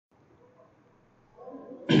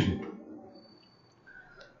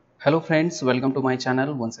Hello friends, welcome to my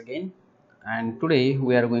channel once again, and today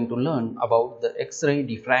we are going to learn about the X-ray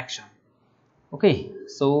diffraction. Okay,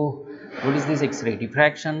 so what is this X-ray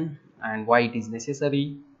diffraction and why it is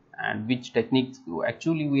necessary and which techniques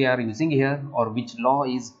actually we are using here, or which law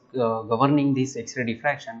is governing this X-ray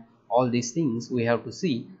diffraction. All these things we have to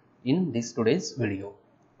see in this today's video,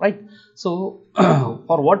 right? So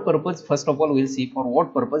for what purpose, first of all we'll see for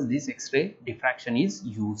what purpose this X-ray diffraction is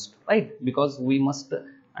used, right? Because we must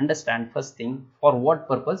understand first thing for what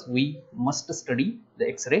purpose we must study the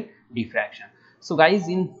X-ray diffraction. So guys,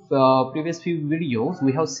 in previous few videos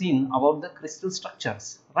we have seen about the crystal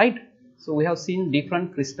structures, right? So we have seen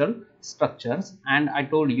different crystal structures, and I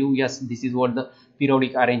told you, yes, this is what the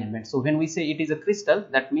periodic arrangement. So when we say it is a crystal,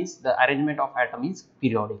 that means the arrangement of atom is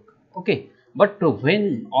periodic. Okay, but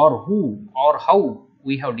when or who or how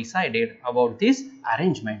we have decided about this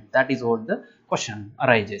arrangement, that is what the question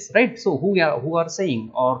arises, right? So who are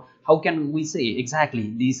saying, or how can we say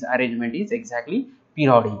exactly this arrangement is exactly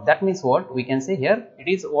periodic? That means what we can say here, it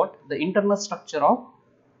is what the internal structure of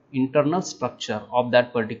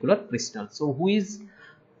that particular crystal. So who is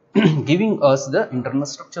giving us the internal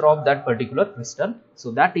structure of that particular crystal?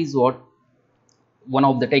 So that is what one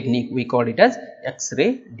of the technique we call it as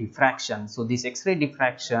X-ray diffraction. So this X-ray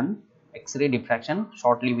diffraction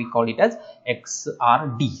shortly we call it as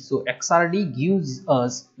XRD. So XRD gives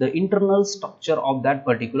us the internal structure of that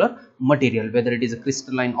particular material, whether it is a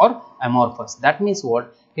crystalline or amorphous. That means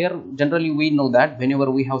what, here generally we know that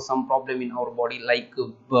whenever we have some problem in our body, like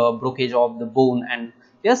breakage of the bone, and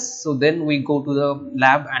yes, so then we go to the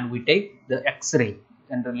lab and we take the X-ray.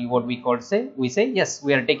 Generally what we call we say yes,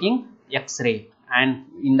 we are taking X-ray, and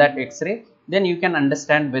in that X-ray then you can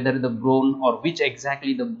understand whether the bone or which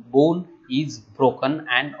exactly the bone is broken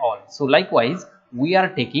and all. So likewise we are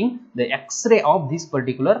taking the X-ray of this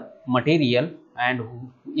particular material,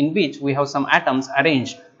 and in which we have some atoms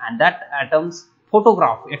arranged, and that atoms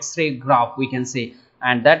photograph, X-ray graph we can say,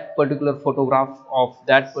 and that particular photograph of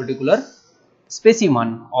that particular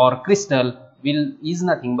specimen or crystal is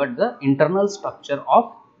nothing but the internal structure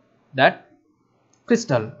of that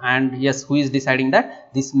crystal. And yes, who is deciding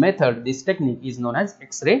that? This method, this technique is known as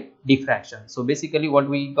X-ray diffraction. So basically what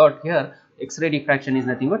we got here, X-ray diffraction is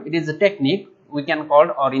nothing but it is a technique we can call,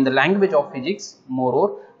 or in the language of physics, more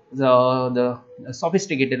or the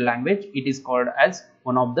sophisticated language, it is called as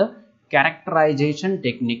one of the characterization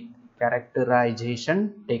technique.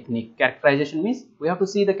 Characterization means we have to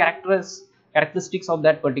see the characteristics of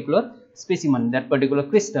that particular specimen, that particular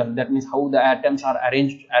crystal. That means how the atoms are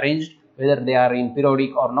arranged, whether they are in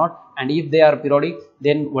periodic or not, and if they are periodic,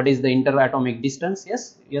 then what is the interatomic distance?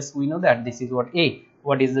 Yes, we know that this is what is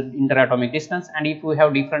the interatomic distance. And if we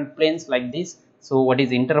have different planes like this, so what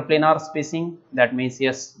is interplanar spacing? That means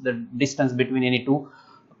yes, the distance between any two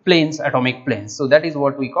planes, atomic planes. So that is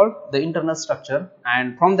what we call the internal structure,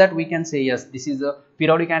 and from that we can say yes, this is a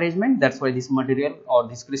periodic arrangement. That's why this material or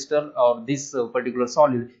this crystal or this particular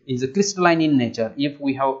solid is a crystalline in nature. If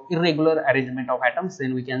we have irregular arrangement of atoms,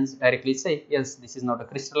 then we can directly say yes, this is not a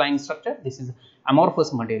crystalline structure, this is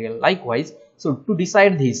amorphous material. Likewise, so to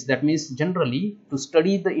decide this, that means generally to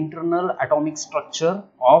study the internal atomic structure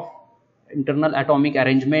of internal atomic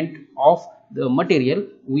arrangement of the material,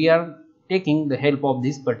 we are taking the help of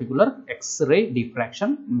this particular X-ray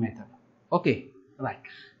diffraction method. Okay, right.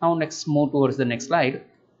 Now next, move towards the next slide.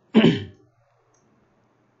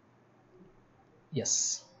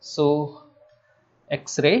 Yes, so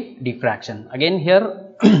X-ray diffraction. Again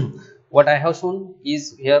here what I have shown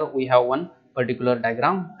is, here we have one particular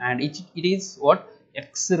diagram, and it is what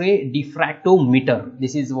X-ray diffractometer.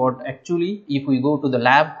 This is what actually, if we go to the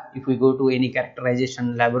lab, if we go to any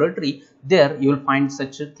characterization laboratory, there you will find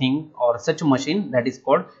such a thing or such a machine that is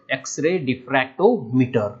called X-ray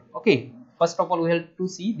diffractometer. Okay, first of all we have to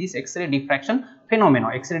see this X-ray diffraction phenomena.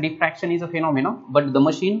 X-ray diffraction is a phenomena, but the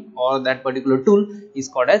machine or that particular tool is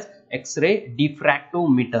called as X-ray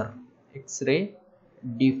diffractometer. X-ray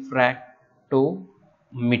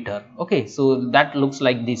diffractometer. Okay, so that looks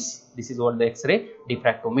like this. This is what the X-ray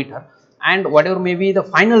diffractometer, and whatever may be the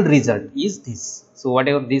final result is this. So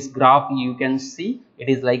whatever this graph you can see, it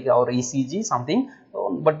is like our ECG something,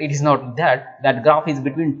 but it is not that. That graph is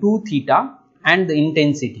between 2 theta and the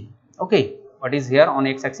intensity. Okay, what is here on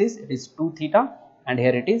x-axis? It is 2 theta, and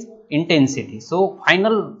here it is intensity. So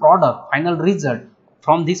final product, final result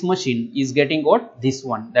from this machine is getting what? This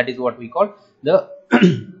one. That is what we call the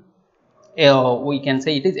we can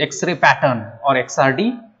say it is X-ray pattern or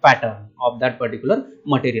XRD pattern of that particular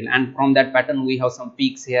material, and from that pattern we have some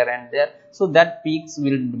peaks here and there. So that peaks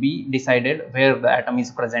will be decided where the atom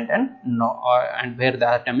is present and and where the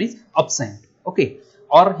atom is absent. Okay,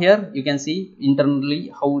 or here you can see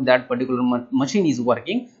internally how that particular machine is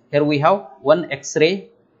working. Here we have one X-ray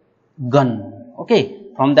gun, okay,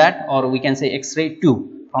 from that, or we can say X-ray tube.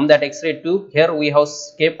 From that X-ray tube, here we have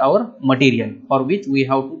kept our material for which we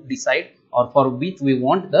have to decide, or for which we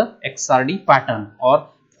want the XRD pattern, or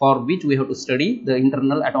for which we have to study the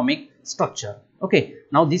internal atomic structure. Okay,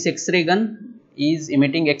 now this X-ray gun is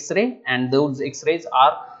emitting X-ray, and those X-rays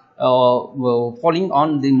are falling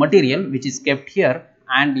on the material which is kept here.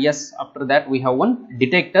 And yes, after that we have one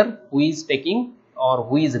detector who is taking or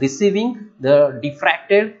who is receiving the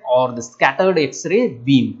diffracted or the scattered X-ray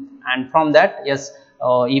beam. And from that, yes,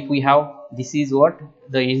 if we have, this is what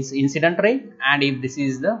the incident ray, and if this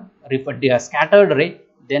is the scattered ray,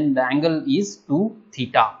 then the angle is 2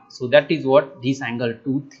 theta. So that is what this angle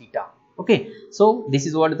 2 theta. Okay, so this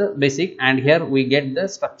is what the basic, and here we get the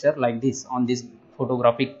structure like this on this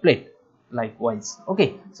photographic plate likewise.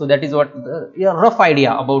 Okay, so that is what the rough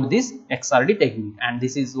idea about this XRD technique, and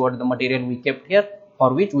this is what the material we kept here,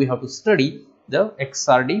 for which we have to study the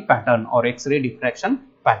XRD pattern or X-ray diffraction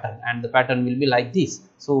pattern, and the pattern will be like this.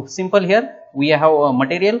 So simple, here we have a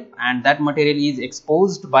material, and that material is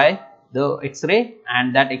exposed by the X-ray,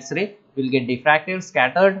 and that X-ray will get diffracted,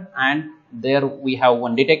 scattered, and there we have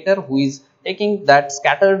one detector who is taking that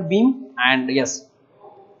scattered beam. And yes,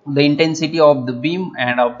 the intensity of the beam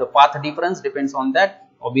and of the path difference depends on that.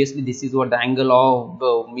 Obviously this is what the angle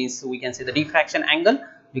of means we can say the diffraction angle,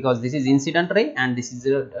 because this is incident ray and this is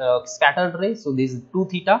a scattered ray. So this 2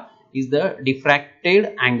 theta is the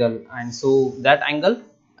diffracted angle, and so that angle,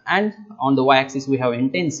 and on the y-axis we have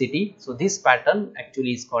intensity. So this pattern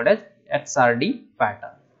actually is called as XRD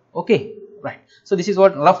pattern. Okay, right. So this is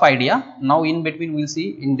what rough idea. Now in between we will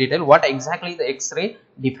see in detail what exactly the X-ray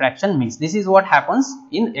diffraction means. This is what happens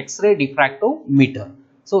in X-ray diffractometer.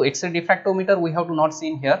 So X-ray diffractometer we have to not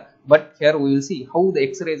seen here, but here we will see how the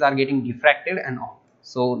X-rays are getting diffracted and all.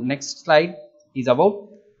 So next slide is about,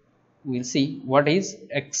 we will see what is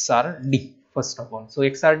XRD first of all. So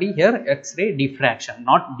XRD here, X-ray diffraction,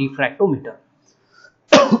 not diffractometer.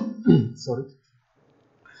 Sorry.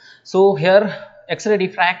 So here X-ray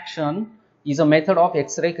diffraction is a method of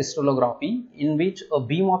X-ray crystallography in which a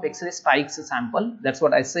beam of X-ray strikes a sample. That's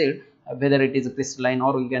what I said, whether it is a crystalline,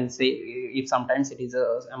 or we can say if sometimes it is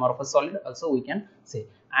a amorphous solid also we can say,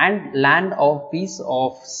 and land a piece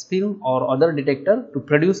of film or other detector to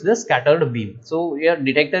produce the scattered beam. So here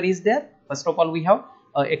detector is there. First of all we have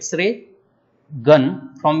a X-ray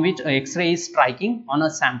gun from which a X-ray is striking on a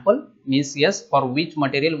sample, means yes, for which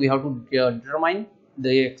material we have to determine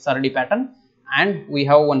the XRD pattern. And we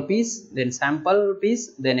have one piece, then sample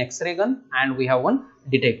piece, then X-ray gun, and we have one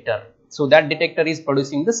detector. So that detector is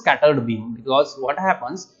producing the scattered beam, because what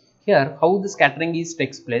happens here, how the scattering is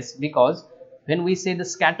takes place, because when we say the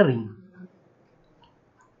scattering,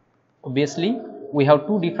 obviously we have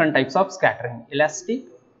two different types of scattering, elastic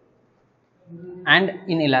and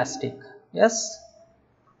inelastic. Yes,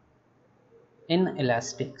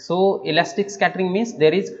 inelastic. So elastic scattering means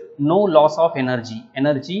there is no loss of energy,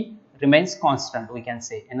 energy remains constant, we can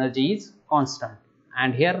say energy is constant.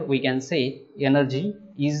 And here we can say energy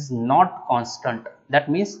is not constant. That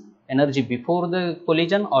means energy before the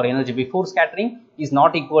collision or energy before scattering is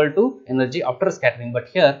not equal to energy after scattering, but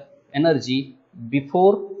here energy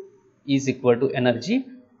before is equal to energy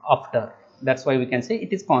after. That's why we can say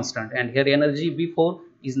it is constant, and here energy before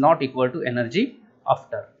is not equal to energy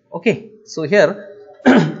after. Okay, so here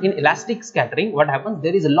in elastic scattering what happens,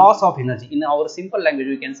 there is a loss of energy. In our simple language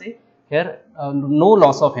we can say here no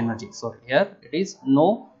loss of energy. Sorry, here it is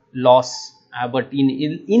no loss, but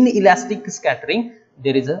in elastic scattering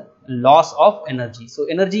there is a loss of energy. So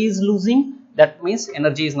energy is losing, that means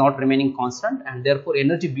energy is not remaining constant, and therefore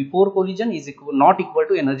energy before collision is not equal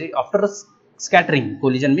to energy after scattering.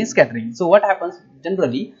 Collision means scattering. So what happens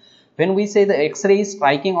generally when we say the X-ray is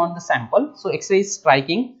striking on the sample? So X-ray is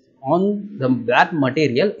striking on that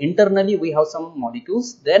material. Internally we have some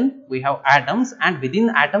molecules, then we have atoms, and within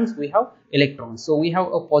atoms we have electrons. So we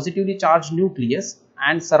have a positively charged nucleus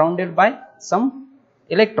and surrounded by some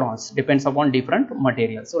electrons, depends upon different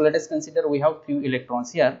materials. So let us consider we have few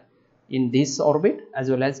electrons here in this orbit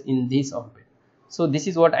as well as in this orbit. So this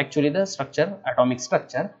is what actually the structure, atomic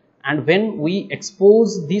structure. And when we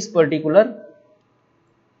expose this particular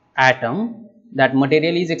atom, that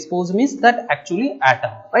material is exposed means that actually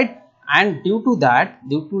atom, right? And due to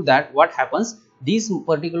that what happens, these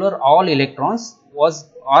particular all electrons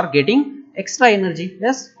are getting extra energy.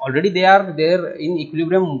 Yes, already they are there in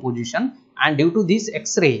equilibrium position, and due to this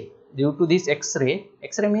X-ray,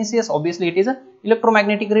 X-ray means yes, obviously it is a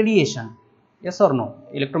electromagnetic radiation. Yes or no?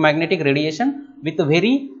 Electromagnetic radiation with a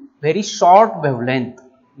very very short wavelength,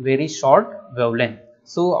 very short wavelength.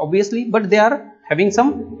 So obviously, but they are having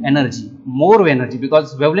some energy, more energy,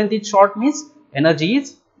 because wavelength is short means energy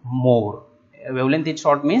is more. Wavelength is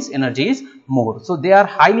short means energy is more. So they are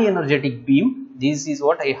highly energetic beam. This is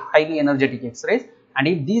what a highly energetic X-rays, and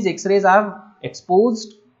if these X-rays are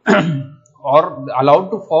exposed or allowed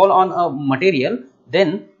to fall on a material,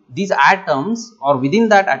 then these atoms or within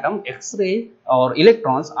that atom, X-ray or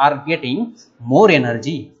electrons are getting more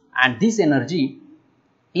energy, and this energy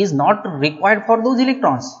is not required for those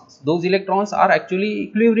electrons. Those electrons are actually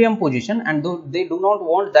equilibrium position, and they do not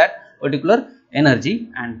want that particular energy,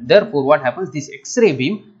 and therefore what happens, this X-ray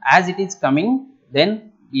beam as it is coming,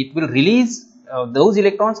 then it will release those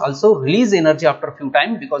electrons also release energy after a few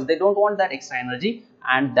times, because they don't want that extra energy,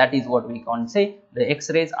 and that is what we can say the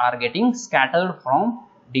X-rays are getting scattered from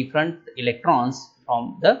different electrons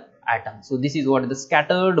from the atom. So this is what the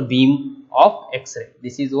scattered beam of X-ray,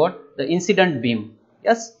 this is what the incident beam,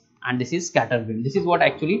 yes, and this is scattered beam. This is what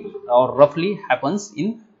actually or roughly happens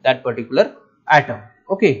in that particular atom.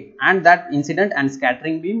 Okay, and that incident and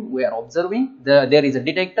scattering beam we are observing, there is a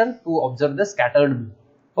detector to observe the scattered beam.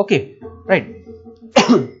 Okay, right.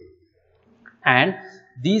 And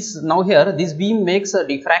this now here this beam makes a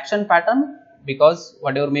diffraction pattern, because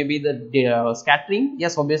whatever may be the scattering,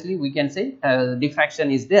 yes, obviously we can say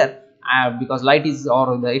diffraction is there because light is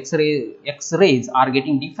or the X-rays are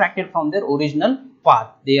getting diffracted from their original path.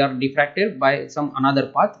 They are diffracted by some another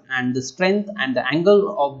path, and the strength and the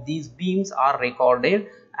angle of these beams are recorded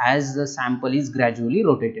as the sample is gradually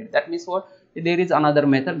rotated. That means what, there is another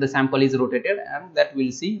method, the sample is rotated, and that we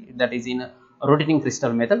will see, that is in a rotating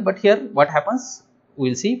crystal method. But here what happens, we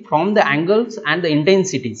will see from the angles and the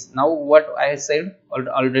intensities. Now what I said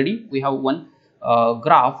already, we have one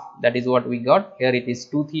graph, that is what we got here, it is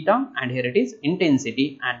 2 theta and here it is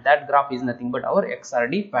intensity, and that graph is nothing but our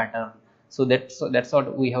XRD pattern. So that's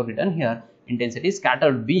what we have written here, intensity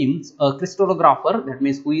scattered beams. A crystallographer, that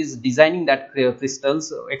means who is designing that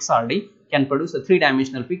crystals XRD, can produce a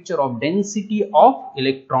 3-dimensional picture of density of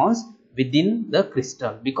electrons within the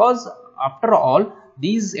crystal, because after all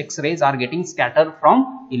these X-rays are getting scattered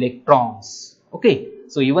from electrons. Okay,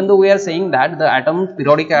 so even though we are saying that the atom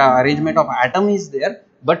periodic arrangement of atom is there,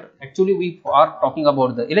 but actually we are talking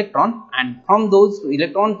about the electron, and from those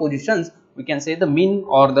electron positions we can say the mean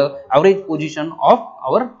or the average position of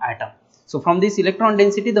our atom. So from this electron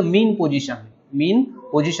density, the mean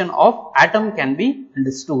position of atom can be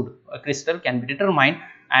understood, a crystal can be determined,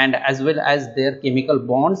 and as well as their chemical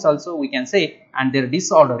bonds also we can say, and their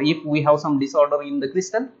disorder. If we have some disorder in the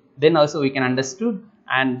crystal, then also we can understood,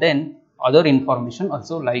 and then other information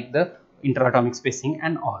also like the interatomic spacing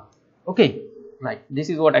and all. Okay, right. This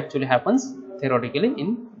is what actually happens theoretically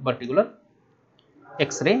in particular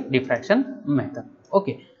X-ray diffraction method.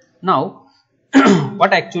 Okay, now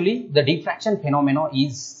what actually the diffraction phenomena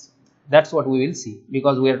is, that's what we will see,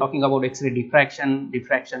 because we are talking about X-ray diffraction,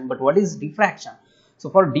 but what is diffraction? So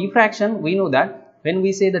for diffraction, we know that when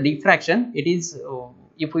we say the diffraction, it is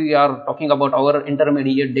if we are talking about our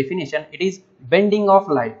intermediate definition, it is bending of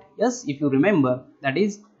light. Yes, if you remember, that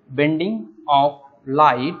is bending of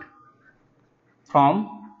light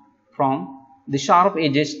from the sharp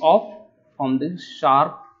edges of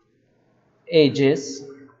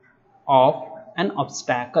an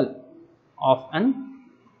obstacle.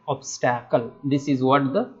 This is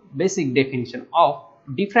what the basic definition of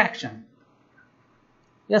diffraction.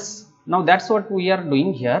 Yes, now that's what we are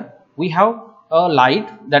doing here. We have a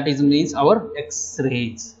light, that is means our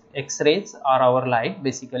X-rays. X-rays are our light,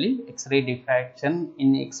 basically X-ray diffraction.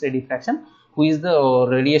 In X-ray diffraction, who is the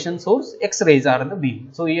radiation source? X-rays are the beam.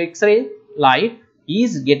 So X-ray light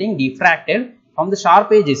is getting diffracted from the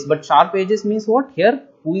sharp edges, but sharp edges means what? Here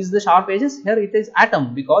who is the sharp edges? Here it is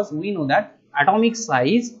atom, because we know that atomic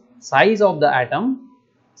size of the atom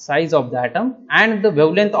and the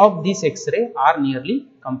wavelength of this X-ray are nearly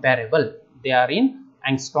comparable. They are in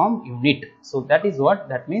angstrom unit. So that is what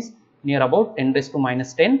that means, near about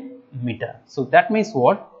 10⁻⁻10 meter. So that means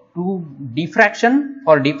what? For diffraction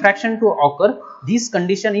to occur, this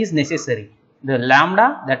condition is necessary. The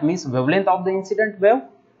lambda, that means wavelength of the incident wave,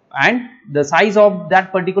 and the size of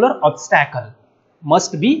that particular obstacle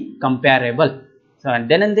must be comparable. So and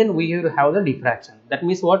then we have the diffraction. That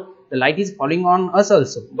means what? The light is falling on us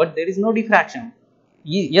also, but there is no diffraction.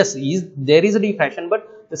 Yes, there is a diffraction,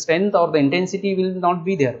 but the strength or the intensity will not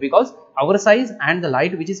be there, because our size and the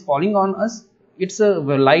light which is falling on us, its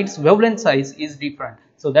light's wavelength size is different.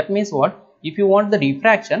 So that means what? If you want the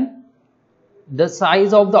diffraction, the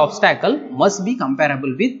size of the obstacle must be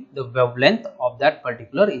comparable with the wavelength of that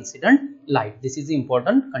particular incident light. This is the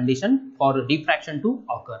important condition for diffraction to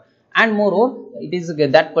occur. and moreover it is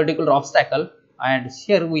that particular obstacle, and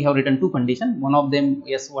here we have written two conditions. One of them,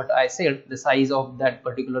 yes, what I said, the size of that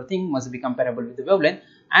particular thing must be comparable with the wavelength,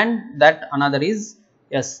 and that another is,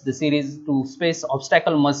 yes, the series to space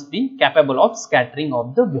obstacle must be capable of scattering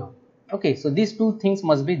of the wave. Okay, so these two things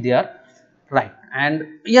must be there, right?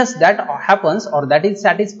 And yes, that happens, or that is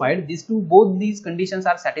satisfied. These two, both these conditions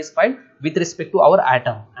are satisfied with respect to our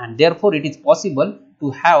atom, and therefore it is possible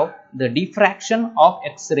to have the diffraction of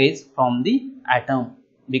X-rays from the atom,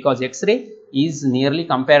 because X-ray is nearly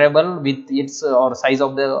comparable with its or size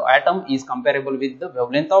of the atom is comparable with the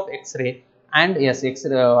wavelength of X-ray, and yes,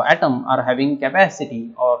 atom are having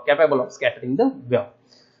capacity or capable of scattering the wave.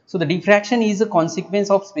 So the diffraction is a consequence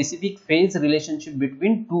of specific phase relationship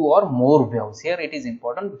between two or more waves. Here it is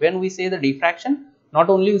important, when we say the diffraction, not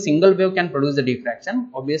only a single wave can produce the diffraction.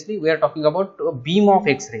 Obviously we are talking about a beam of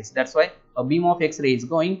X-rays. That's why a beam of X-ray is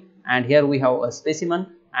going, and here we have a specimen,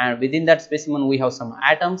 and within that specimen we have some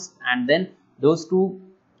atoms, and then those two,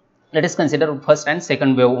 let us consider first and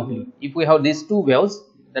second wave only. If we have these two waves,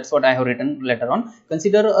 that's what I have written later on.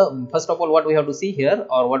 Consider first of all, what we have to see here,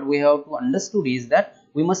 or what we have to understood, is that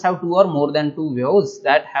we must have two or more than two waves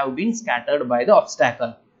that have been scattered by the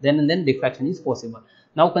obstacle, then diffraction is possible.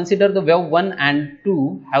 Now consider the wave 1 and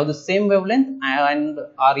 2 have the same wavelength and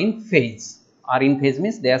are in phase. Are in phase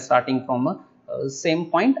means they are starting from a same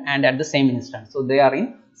point and at the same instant, so they are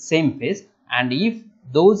in same phase. And if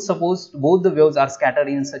those, suppose both the waves are scattered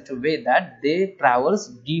in such a way that they traverse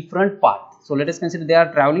different path, so let us consider they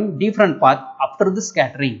are traveling different path after the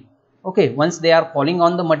scattering. Okay, once they are falling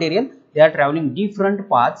on the material, they are traveling different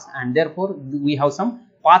paths, and therefore we have some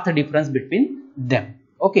path difference between them.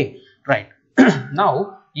 Okay, right.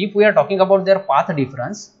 Now if we are talking about their path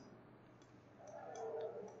difference,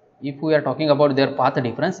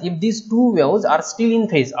 if these two waves are still in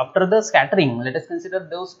phase after the scattering, let us consider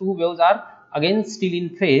those two waves are again still in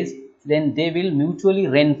phase, then they will mutually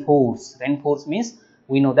reinforce. Reinforce means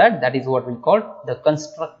we know that is what we call the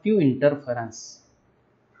constructive interference.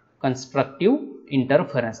 Constructive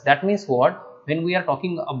interference. That means what? When we are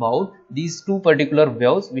talking about these two particular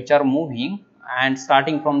waves which are moving and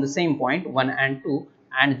starting from the same point 1 and 2,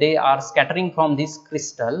 and they are scattering from this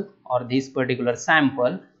crystal or this particular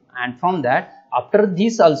sample, and from that after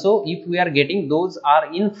this also, if we are getting those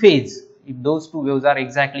are in phase, if those two waves are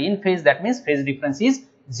exactly in phase, that means phase difference is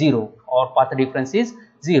 0 or path difference is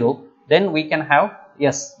 0, then we can have,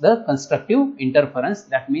 yes, the constructive interference.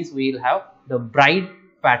 That means we will have the bright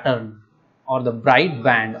pattern or the bright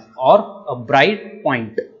band or a bright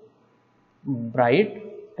point.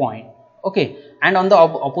 Okay, and on the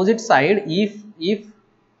opposite side, if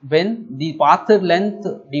when the path length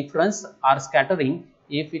difference are scattering,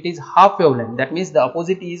 if it is half wavelength, that means the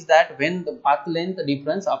opposite is that when the path length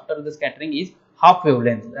difference after the scattering is half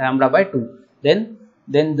wavelength, lambda by 2, then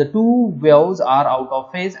the two waves are out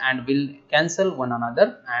of phase and will cancel one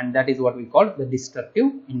another, and that is what we call the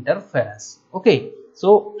destructive interference. Okay,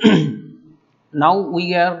 so now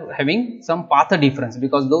we are having some path difference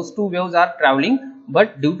because those two waves are traveling,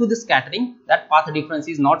 but due to the scattering, that path difference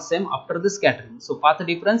is not same after the scattering. So path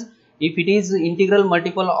difference, if it is integral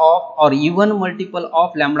multiple of or even multiple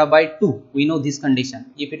of lambda by 2, we know this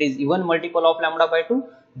condition. If it is even multiple of lambda by 2,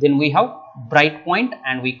 then we have bright point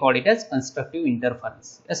and we call it as constructive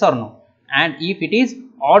interference. Yes or no? And if it is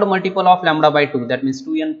odd multiple of lambda by 2, that means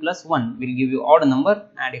 2n plus 1 will give you odd number,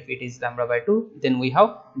 and if it is lambda by 2, then we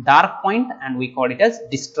have dark point and we call it as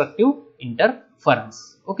destructive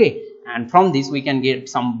interference. Okay, and from this we can get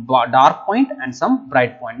some dark point and some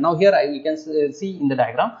bright point. Now here we can see in the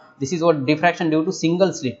diagram, this is what diffraction due to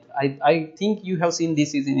single slit. I think you have seen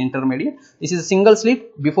this is in intermediate. This is a single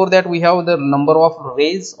slit. Before that we have the number of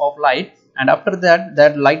rays of light, and after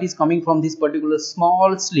that light is coming from this particular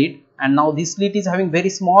small slit, and now this slit is having very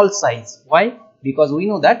small size. Why? Because we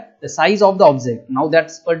know that the size of the object, now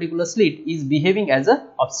that particular slit is behaving as an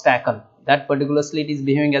obstacle. That particular slit is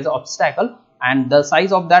behaving as an obstacle, and the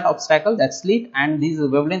size of that obstacle, that slit, and this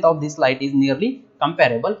wavelength of this light is nearly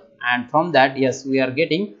comparable, and from that, yes, we are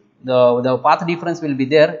getting the path difference will be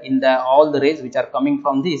there in all the rays which are coming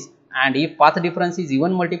from this. And if path difference is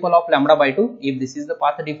even multiple of lambda by 2, if this is the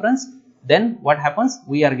path difference, then what happens?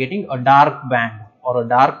 We are getting a dark band or a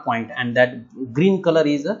dark point, and that green color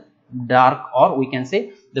is a dark, or we can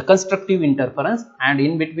say the constructive interference, and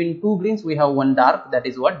in between two greens we have one dark, that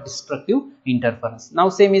is what? Destructive interference. Now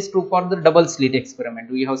same is true for the double slit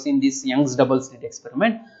experiment. We have seen this Young's double slit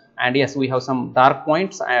experiment, and yes, we have some dark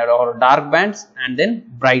points or dark bands and then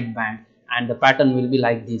bright band, and the pattern will be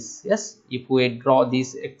like this. Yes, if we draw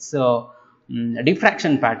this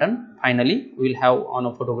diffraction pattern. Finally, we will have on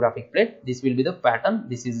a photographic plate. This will be the pattern.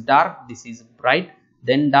 This is dark, this is bright,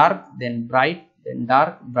 then dark, then bright, then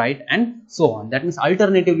dark, bright, and so on. That means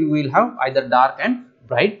alternatively we will have either dark and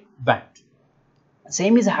bright band.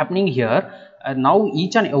 Same is happening here. Now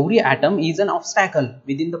each and every atom is an obstacle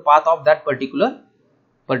within the path of that particular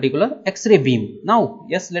X-ray beam. Now,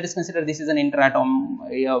 yes, let us consider this is an interatom.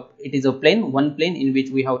 It is a plane, one plane in which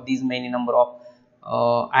we have these many number of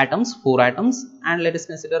atoms, 4 atoms, and let us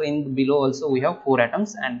consider in below also we have 4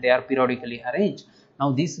 atoms, and they are periodically arranged.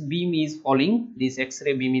 Now, this beam is falling, this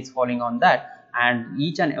X-ray beam is falling on that, and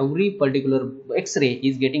each and every particular X-ray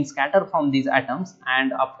is getting scattered from these atoms,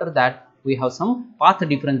 and after that we have some path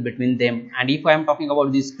difference between them. And if I am talking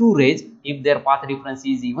about these 2 rays, if their path difference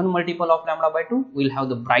is even multiple of lambda by 2, we will have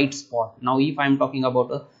the bright spot. Now, if I am talking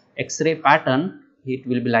about a X-ray pattern, it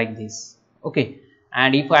will be like this. Okay,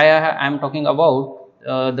 and if I am talking about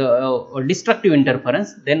the destructive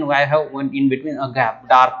interference, then I have one in between a gap,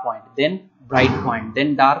 dark point, then bright point,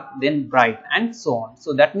 then dark, then bright, and so on.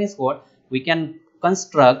 So that means what we can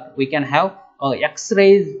construct, we can have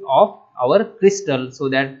X-rays of our crystal, so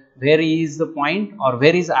that where is the point or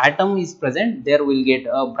where is atom is present, there will get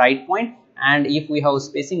a bright point, and if we have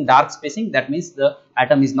spacing, dark spacing, that means the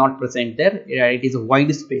atom is not present there, it is a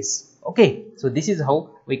wide space. Okay, so this is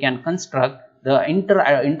how we can construct the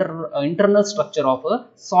internal structure of a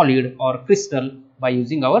solid or crystal by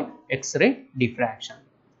using our X-ray diffraction.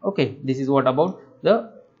 Okay, this is what about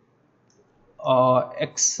the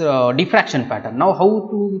diffraction pattern. Now, how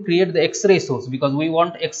to create the X-ray source, because we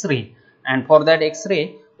want X-ray, and for that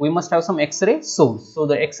X-ray we must have some X-ray source. So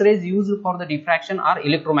the X-rays used for the diffraction are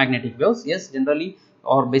electromagnetic waves. Yes, generally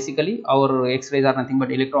or basically our X-rays are nothing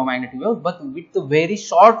but electromagnetic waves, but with a very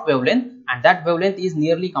short wavelength, and that wavelength is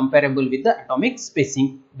nearly comparable with the atomic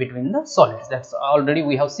spacing between the solids. That's already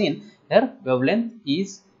we have seen here, wavelength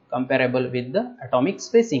is comparable with the atomic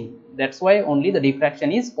spacing. That's why only the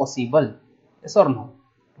diffraction is possible. Yes or no?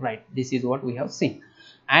 Right, this is what we have seen.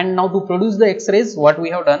 And now to produce the X-rays, what we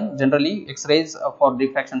have done, generally X-rays for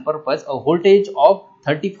diffraction purpose, a voltage of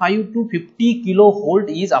 35 to 50 kilovolt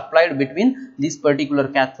is applied between this particular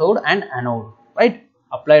cathode and anode, right?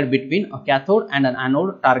 Applied between a cathode and an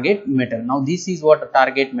anode target metal. Now this is what a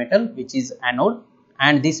target metal, which is anode,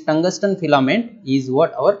 and this tungsten filament is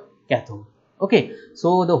what our cathode. Okay,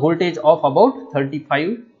 so the voltage of about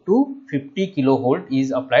 35 to 50 kilovolt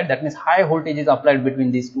is applied. That means high voltage is applied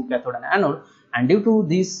between these two, cathode and anode, and due to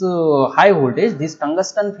this high voltage, this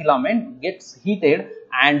tungsten filament gets heated,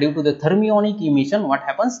 and due to the thermionic emission, what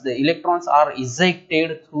happens, the electrons are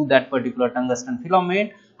ejected through that particular tungsten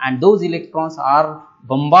filament, and those electrons are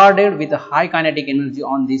bombarded with a high kinetic energy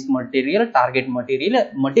on this material, target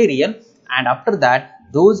material, and after that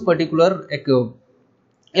those particular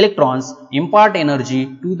electrons impart energy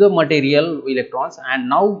to the material electrons, and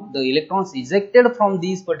now the electrons ejected from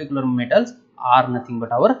these particular metals are nothing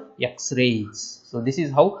but our X-rays. So this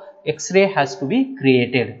is how X-ray has to be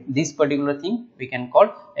created. This particular thing we can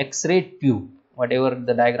call X-ray tube. Whatever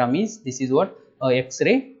the diagram is, this is what a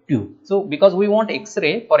X-ray tube. So because we want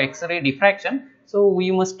X-ray for X-ray diffraction, so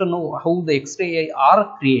we must know how the X-ray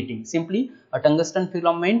are creating. Simply a tungsten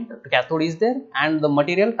filament cathode is there, and the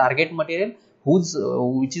material, target material,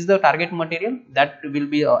 which is the target material, that will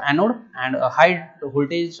be a anode, and a high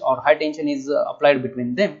voltage or high tension is applied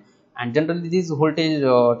between them. And generally this voltage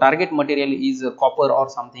target material is copper or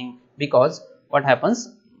something, because what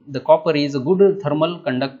happens, the copper is a good thermal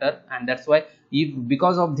conductor, and that's why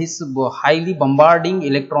because of this highly bombarding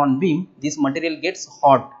electron beam, this material gets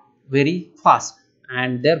hot very fast,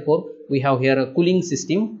 and therefore we have here a cooling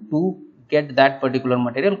system to get that particular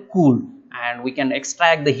material cooled, and we can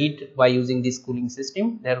extract the heat by using this cooling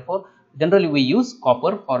system. Therefore generally we use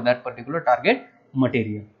copper for that particular target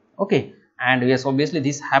material. Okay, and yes, obviously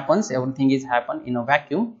this happens, everything is happen in a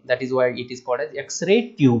vacuum, that is why it is called as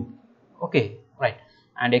X-ray tube. Okay, right,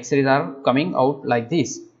 and X-rays are coming out like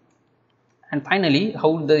this. And finally,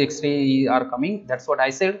 how the X-ray are coming, that's what I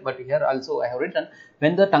said, but here also I have written,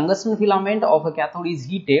 when the tungsten filament of a cathode is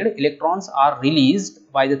heated, electrons are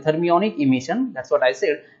released by the thermionic emission, that's what I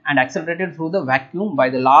said, and accelerated through the vacuum by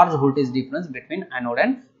the large voltage difference between anode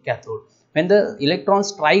and cathode. When the electron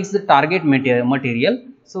strikes the target material,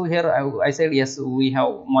 so here I said, yes, we have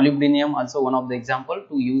molybdenum also one of the example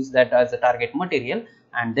to use that as a target material,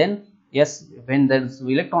 and then yes, when the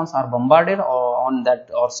electrons are bombarded or on that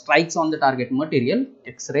or strikes on the target material,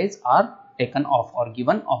 X-rays are taken off or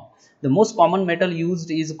given off. The most common metal used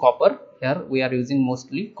is copper. Here we are using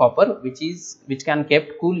mostly copper, which can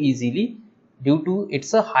kept cool easily due to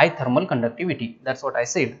its a high thermal conductivity. That's what I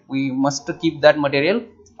said. We must keep that material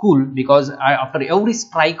cool, because after every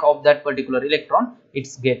strike of that particular electron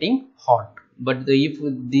it's getting hot. But if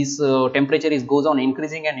this temperature goes on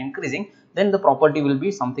increasing and increasing, then the property will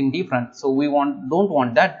be something different. So we don't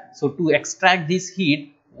want that. So to extract this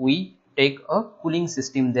heat, we take a cooling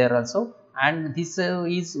system there also, and this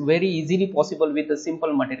is very easily possible with a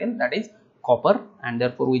simple material, that is copper, and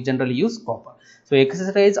therefore we generally use copper. So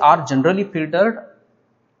X-rays are generally filtered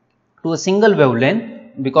to a single wavelength,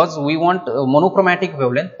 because we want a monochromatic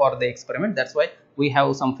wavelength for the experiment. That's why we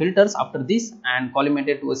have some filters after this and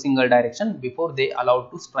collimated to a single direction before they allowed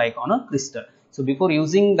to strike on a crystal. So before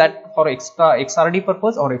using that for XRD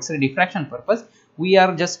purpose or X-ray diffraction purpose, we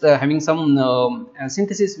are just having some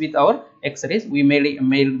synthesis with our X-rays. We made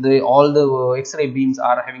all the X-ray beams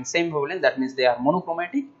are having same wavelength, that means they are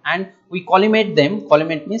monochromatic, and we collimate them.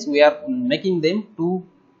 Collimate means we are making them to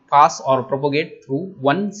pass or propagate through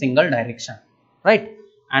one single direction, right?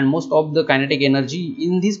 And most of the kinetic energy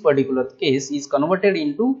in this particular case is converted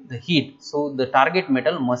into the heat. So the target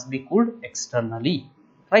metal must be cooled externally,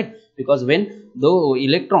 right? Because when the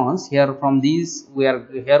electrons here from these,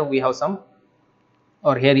 here we have some,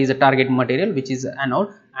 or here is a target material which is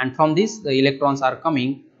anode, and from this the electrons are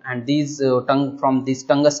coming, and these from this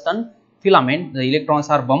tungsten filament the electrons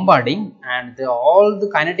are bombarding, and all the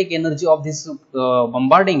kinetic energy of this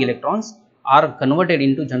bombarding electrons are converted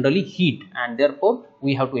into generally heat, and therefore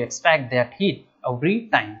we have to extract that heat every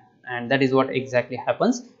time, and that is what exactly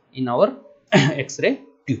happens in our X-ray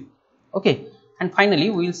tube. Okay, and finally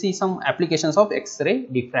we will see some applications of X-ray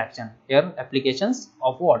diffraction. Here applications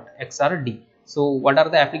of what? XRD. So what are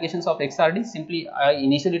the applications of XRD? Simply I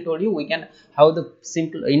initially told you we can have the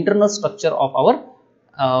simple internal structure of our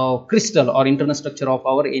crystal or internal structure of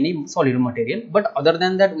our any solid material, but other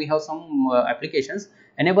than that we have some applications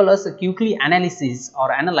enable us to quickly analysis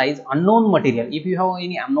or analyze unknown material. If you have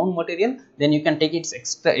any unknown material, then you can take its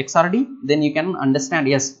XRD, then you can understand,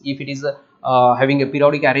 yes, if it is having a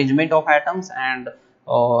periodic arrangement of atoms, and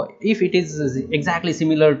if it is exactly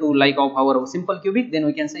similar to like of our simple cubic, then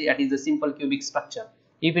we can say it is a simple cubic structure.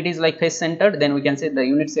 If it is like face centered, then we can say the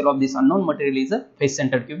unit cell of this unknown material is a face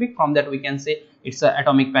centered cubic. From that we can say it's a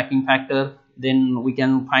atomic packing factor, then we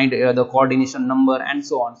can find the coordination number and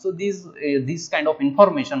so on. So this kind of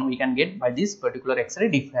information we can get by this particular X-ray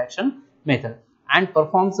diffraction method, and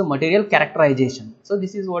performs the material characterization. So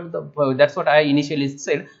this is what that's what I initially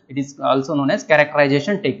said, it is also known as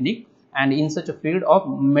characterization technique. And in such a field of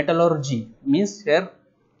metallurgy, means here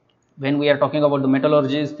when we are talking about the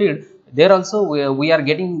metallurgy field, there also we are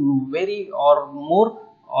getting very or more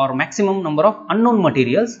or maximum number of unknown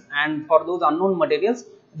materials, and for those unknown materials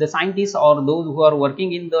the scientists or those who are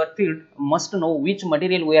working in the field must know which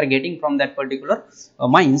material we are getting from that particular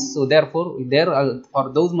mines. So therefore there for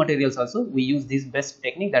those materials also we use this best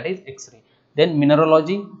technique, that is X-ray. Then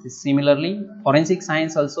mineralogy, similarly forensic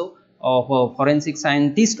science also, forensic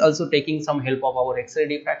scientists also taking some help of our X-ray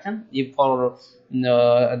diffraction if for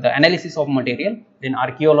the analysis of material. Then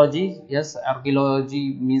archaeology, yes,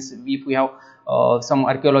 archaeology means if we have some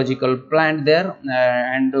archaeological plant there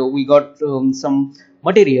and we got some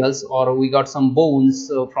materials or we got some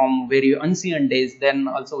bones from very ancient days, then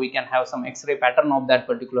also we can have some X-ray pattern of that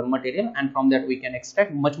particular material, and from that we can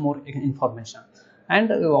extract much more information.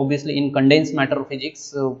 And obviously in condensed matter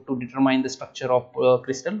physics to determine the structure of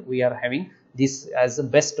crystal, we are having this as the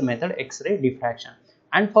best method, X-ray diffraction.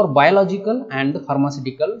 And for biological and the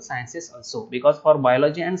pharmaceutical sciences also, because for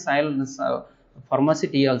biology and science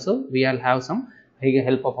pharmaceutical also we will have some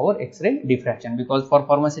help of our X-ray diffraction, because for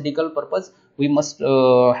pharmaceutical purpose we must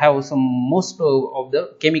have some most of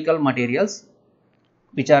the chemical materials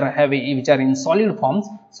which are in solid forms.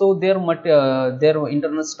 So their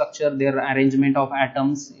internal structure, their arrangement of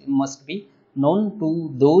atoms must be known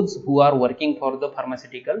to those who are working for the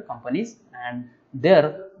pharmaceutical companies, and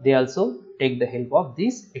there they also take the help of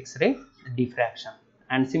this X-ray diffraction.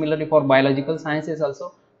 And similarly for biological sciences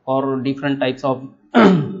also, for different types of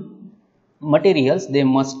materials, they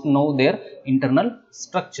must know their internal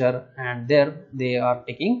structure, and there they are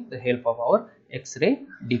taking the help of our X-ray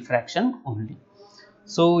diffraction only.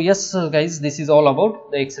 So yes guys, this is all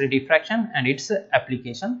about the X-ray diffraction and its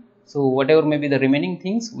application. So whatever may be the remaining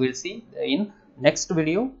things we will see in next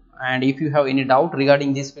video, and if you have any doubt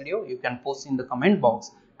regarding this video, you can post in the comment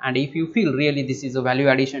box, and if you feel really this is a value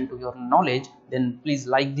addition to your knowledge, then please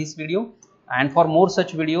like this video, and for more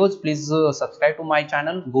such videos please subscribe to my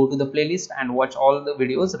channel, go to the playlist and watch all the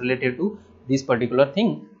videos related to this particular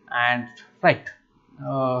thing. And right,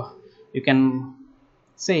 you can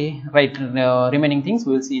say remaining things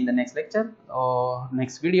we will see in the next lecture or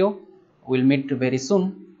next video. We will meet very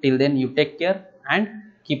soon. Till then, you take care and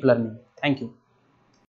keep learning. Thank you.